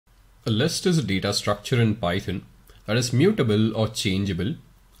A list is a data structure in Python that is mutable or changeable,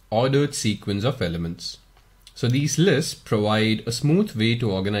 ordered sequence of elements. So these lists provide a smooth way to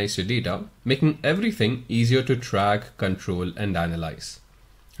organize your data, making everything easier to track, control, and analyze.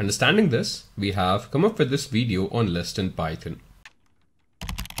 Understanding this, we have come up with this video on list in Python.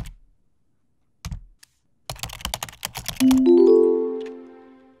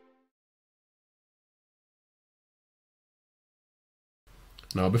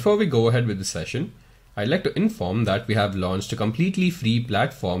 Now, before we go ahead with the session, I'd like to inform that we have launched a completely free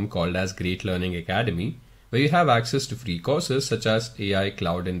platform called as Great Learning Academy, where you have access to free courses such as AI,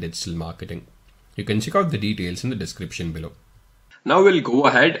 cloud, and digital marketing. You can check out the details in the description below. Now we'll go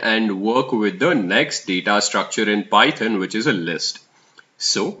ahead and work with the next data structure in Python, which is a list.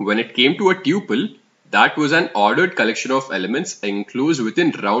 So when it came to a tuple, that was an ordered collection of elements enclosed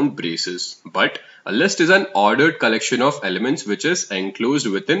within round braces. But a list is an ordered collection of elements which is enclosed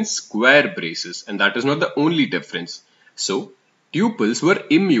within square braces, and that is not the only difference. So tuples were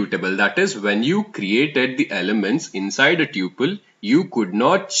immutable. That is, when you created the elements inside a tuple, you could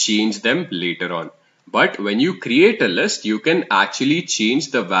not change them later on. But when you create a list, you can actually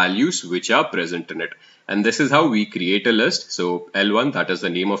change the values which are present in it. And this is how we create a list. So L1, that is the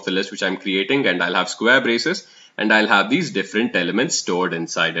name of the list which I'm creating, and I'll have square braces and I'll have these different elements stored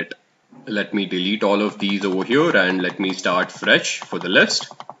inside it. Let me delete all of these over here and let me start fresh for the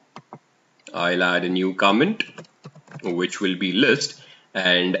list. I'll add a new comment which will be list,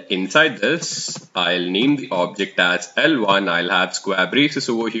 and inside this I'll name the object as L1. I'll have square braces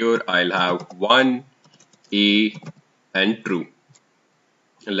over here. I'll have 1, A, and true.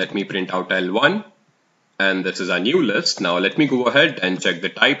 And let me print out L1. And this is our new list. Now let me go ahead and check the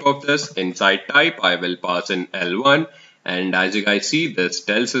type of this. Inside type, I will pass in L1. And as you guys see, this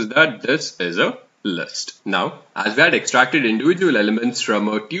tells us that this is a list. Now, as we had extracted individual elements from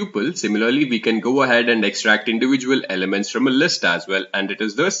a tuple, similarly, we can go ahead and extract individual elements from a list as well. And it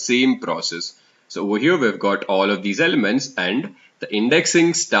is the same process. So over here, we've got all of these elements and the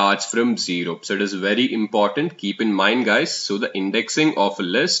indexing starts from 0. So it is very important. Keep in mind, guys. So the indexing of a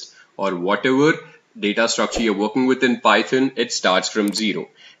list or whatever data structure you're working with in Python, it starts from 0.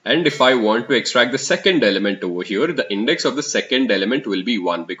 And if I want to extract the second element over here, the index of the second element will be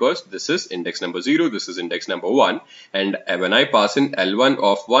 1, because this is index number 0, this is index number 1. And when I pass in L1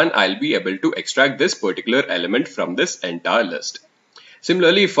 of 1, I'll be able to extract this particular element from this entire list.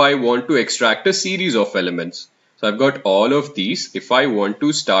 Similarly, if I want to extract a series of elements, so I've got all of these. If I want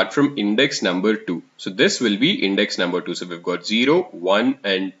to start from index number 2, so this will be index number 2. So we've got 0, 1,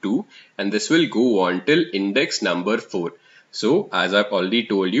 and 2, and this will go on till index number 4. So as I've already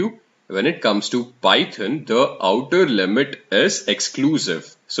told you, when it comes to Python, the outer limit is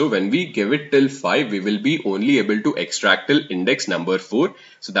exclusive. So when we give it till 5, we will be only able to extract till index number 4.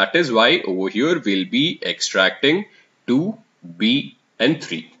 So that is why over here we'll be extracting 2, B, and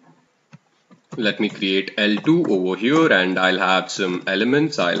 3. Let me create L2 over here and I'll have some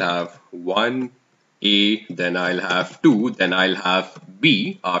elements. I'll have 1, A, then I'll have 2, then I'll have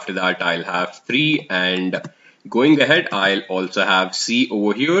B. After that, I'll have 3, and going ahead, I'll also have C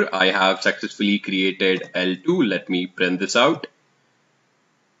over here. I have successfully created L2. Let me print this out.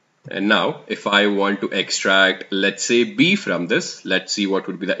 And now if I want to extract, let's say B from this, let's see what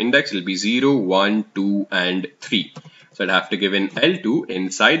would be the index. It'll be 0, 1, 2, and 3. So I'd have to give in L2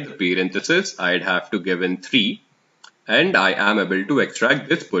 inside the parenthesis. I'd have to give in 3, and I am able to extract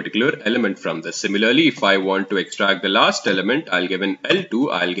this particular element from this. Similarly, if I want to extract the last element, I'll give in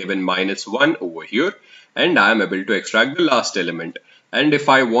L2, I'll give in -1 over here, and I am able to extract the last element. And if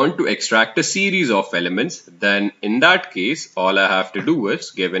I want to extract a series of elements, then in that case, all I have to do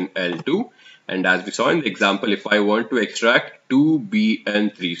is give in L2. And as we saw in the example, if I want to extract 2, B,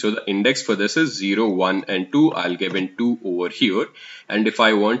 and 3, so the index for this is 0, 1, and 2, I'll give in 2 over here. And if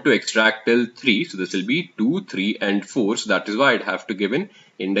I want to extract till 3, so this will be 2, 3, and 4. So that is why I'd have to give in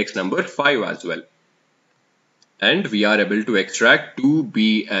index number 5 as well. And we are able to extract 2,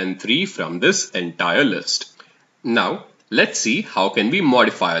 B, and 3 from this entire list. Now, let's see how can we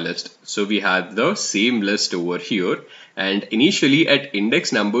modify a list. So we have the same list over here, and initially at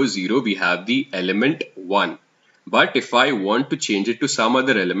index number 0 we have the element 1. But if I want to change it to some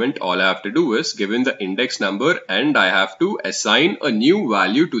other element, all I have to do is give in the index number and I have to assign a new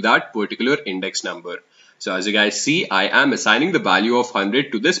value to that particular index number. So as you guys see, I am assigning the value of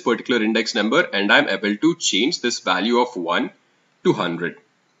 100 to this particular index number, and I'm able to change this value of 1 to 100.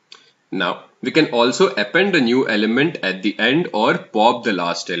 Now, we can also append a new element at the end or pop the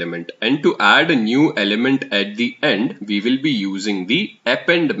last element. And to add a new element at the end, we will be using the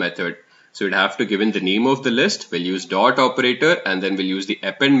append method. So we'd have to give in the name of the list, we'll use dot operator, and then we'll use the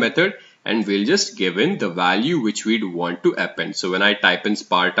append method, and we'll just give in the value which we'd want to append. So when I type in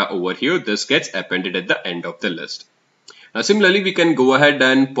Sparta over here, this gets appended at the end of the list. Now similarly, we can go ahead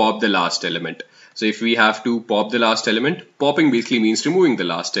and pop the last element. So if we have to pop the last element, popping basically means removing the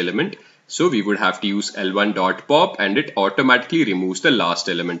last element. So we would have to use L1.pop, and it automatically removes the last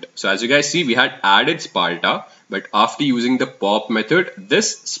element. So as you guys see, we had added Sparta, but after using the pop method,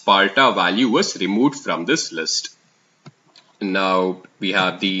 this Sparta value was removed from this list. Now we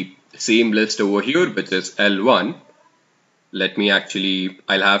have the same list over here, which is L1.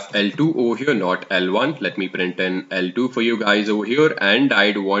 I'll have L2 over here, not L1. Let me print in L2 for you guys over here, and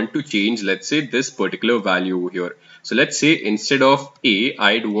I'd want to change, let's say, this particular value over here. So let's say instead of A,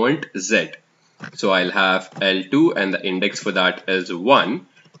 I'd want Z. So I'll have L2 and the index for that is 1.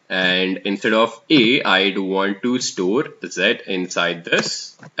 And instead of A, I'd want to store Z inside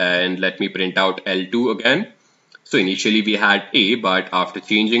this. And let me print out L2 again. So initially we had A, but after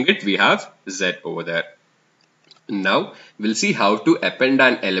changing it, we have Z over there. Now we'll see how to append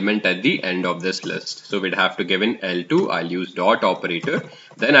an element at the end of this list. So we'd have to give in L2, I'll use dot operator,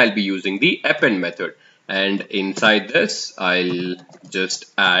 then I'll be using the append method. And inside this, I'll just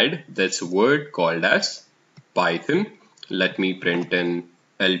add this word called as Python. Let me print in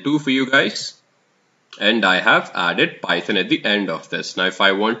L2 for you guys. And I have added Python at the end of this. Now if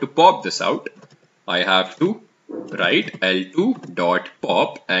I want to pop this out, I have to write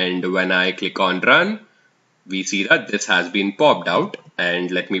L2.pop, and when I click on run, we see that this has been popped out.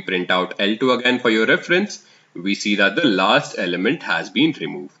 And let me print out L2 again for your reference. We see that the last element has been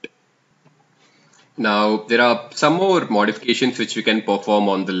removed. Now there are some more modifications which we can perform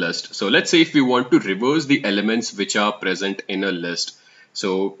on the list. So let's say if we want to reverse the elements which are present in a list.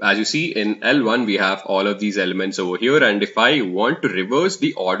 So as you see in L1, we have all of these elements over here, and if I want to reverse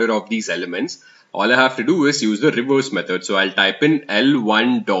the order of these elements, all I have to do is use the reverse method. So I'll type in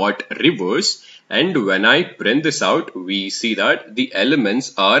L1.reverse, and when I print this out, we see that the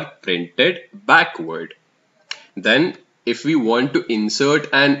elements are printed backward. Then if we want to insert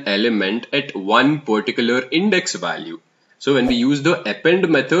an element at one particular index value, so when we use the append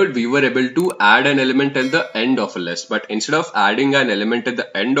method, we were able to add an element at the end of a list. But instead of adding an element at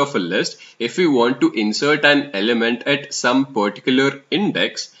the end of a list, if we want to insert an element at some particular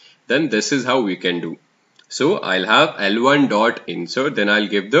index, then this is how we can do. So I'll have L1.insert, then I'll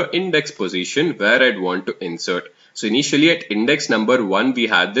give the index position where I'd want to insert. So initially at index number 1, we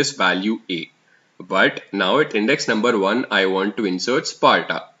had this value A. But now at index number 1, I want to insert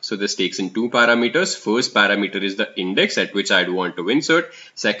Sparta. So this takes in two parameters. First parameter is the index at which I'd want to insert.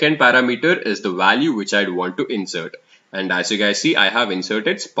 Second parameter is the value which I'd want to insert. And as you guys see, I have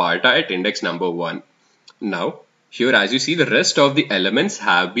inserted Sparta at index number 1. Now, here as you see, the rest of the elements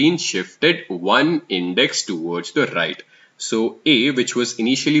have been shifted one index towards the right. So A, which was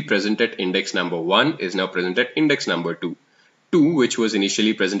initially present at index number 1, is now present at index number 2. 2, which was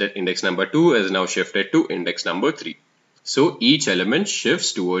initially present at index number 2, is now shifted to index number 3. So each element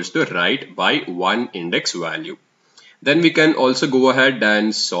shifts towards the right by one index value. Then we can also go ahead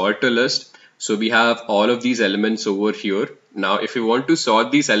and sort a list. So we have all of these elements over here. Now if we want to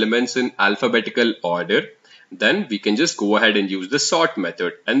sort these elements in alphabetical order, then we can just go ahead and use the sort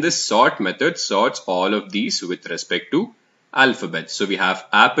method. And this sort method sorts all of these with respect to alphabets. So we have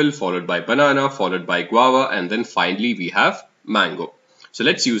apple followed by banana followed by guava, and then finally we have mango. So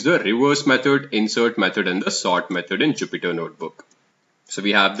let's use the reverse method, insert method, and the sort method in Jupyter Notebook. So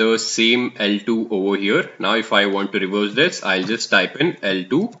we have the same L2 over here. Now if I want to reverse this, I'll just type in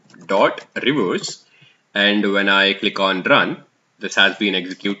L2.reverse, and when I click on run, this has been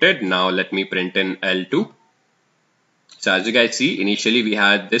executed. Now let me print in L2. So as you guys see, initially we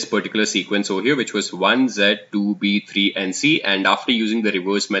had this particular sequence over here, which was 1, Z, 2, B, 3, and C, and after using the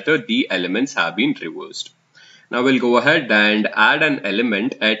reverse method, the elements have been reversed. Now we'll go ahead and add an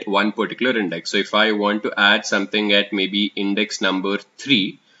element at one particular index. So if I want to add something at maybe index number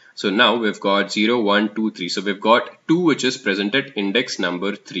 3, so now we've got 0, 1, 2, 3. So we've got 2 which is present at index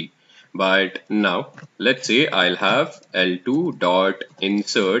number 3. But now let's say I'll have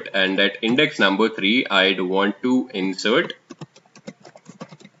L2.insert, and at index number 3, I'd want to insert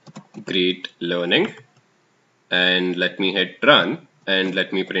great learning, and let me hit run, and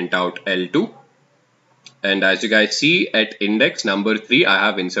let me print out L2. And as you guys see, at index number 3, I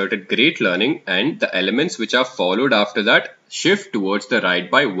have inserted great learning, and the elements which are followed after that shift towards the right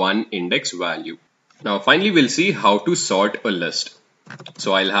by one index value. Now finally, we'll see how to sort a list.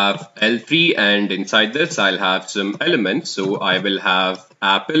 So I'll have L3, and inside this I'll have some elements. So I will have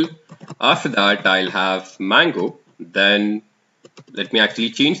apple. After that I'll have mango. Then let me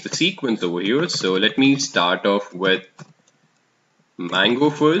actually change the sequence over here. So let me start off with mango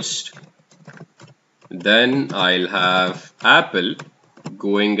first, then I'll have apple,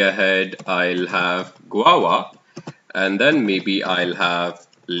 going ahead I'll have guava, and then maybe I'll have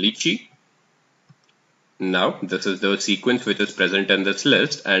lychee. Now this is the sequence which is present in this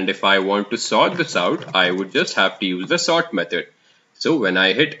list, and if I want to sort this out, I would just have to use the sort method. So when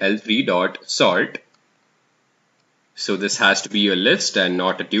I hit L3.sort, so this has to be a list and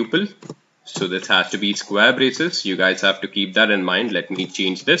not a tuple. So this has to be square braces. You guys have to keep that in mind. Let me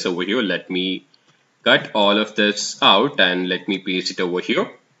change this over here. Let me cut all of this out and let me paste it over here.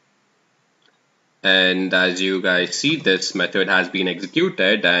 And as you guys see, this method has been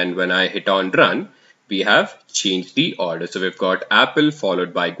executed, and when I hit on run, we have changed the order. So we've got apple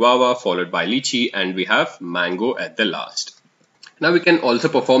followed by guava followed by lychee, and we have mango at the last. Now we can also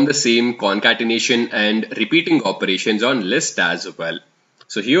perform the same concatenation and repeating operations on list as well.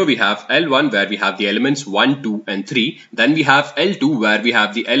 So here we have L1 where we have the elements 1, 2 and 3. Then we have L2 where we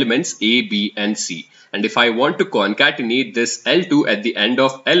have the elements A, B and C. And if I want to concatenate this L2 at the end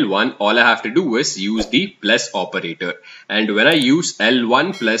of L1, all I have to do is use the plus operator. And when I use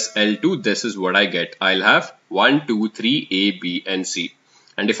L1 plus L2, this is what I get. I'll have 1, 2, 3, A, B and C.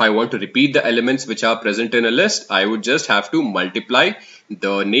 And if I want to repeat the elements which are present in a list, I would just have to multiply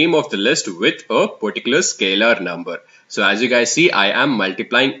the name of the list with a particular scalar number. So as you guys see, I am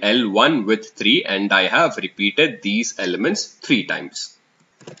multiplying L1 with 3 and I have repeated these elements 3 times.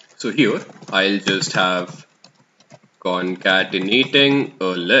 So here I'll just have concatenating a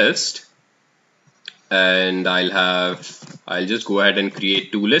list, and I'll just go ahead and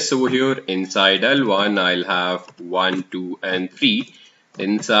create 2 lists over here. Inside L1 I'll have 1, 2 and 3.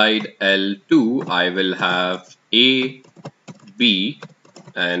 Inside L2 I will have A, B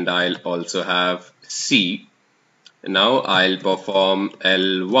and I'll also have C. Now I'll perform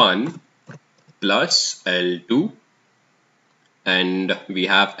L1 plus L2, and we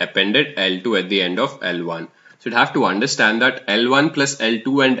have appended L2 at the end of L1. So you'd have to understand that L1 plus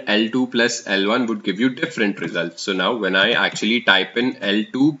L2 and L2 plus L1 would give you different results. So now when I actually type in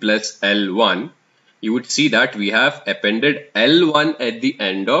L2 plus L1, you would see that we have appended L1 at the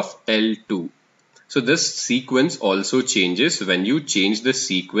end of L2. So this sequence also changes when you change the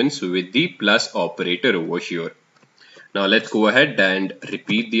sequence with the plus operator over here. Now let's go ahead and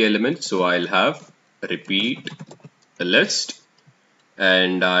repeat the elements. So I'll have repeat the list,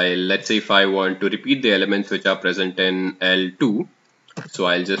 and let's say if I want to repeat the elements which are present in L2, so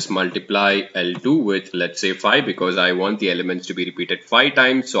I'll just multiply L2 with, let's say 5, because I want the elements to be repeated 5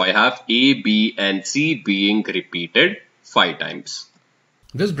 times. So I have A, B and C being repeated 5 times.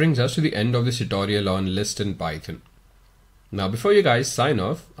 This brings us to the end of this tutorial on list in Python. Now before you guys sign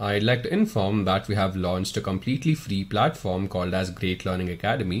off, I'd like to inform that we have launched a completely free platform called as Great Learning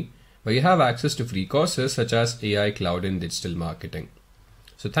Academy, where you have access to free courses such as AI, Cloud and Digital Marketing.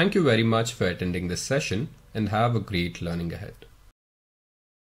 So thank you very much for attending this session and have a great learning ahead.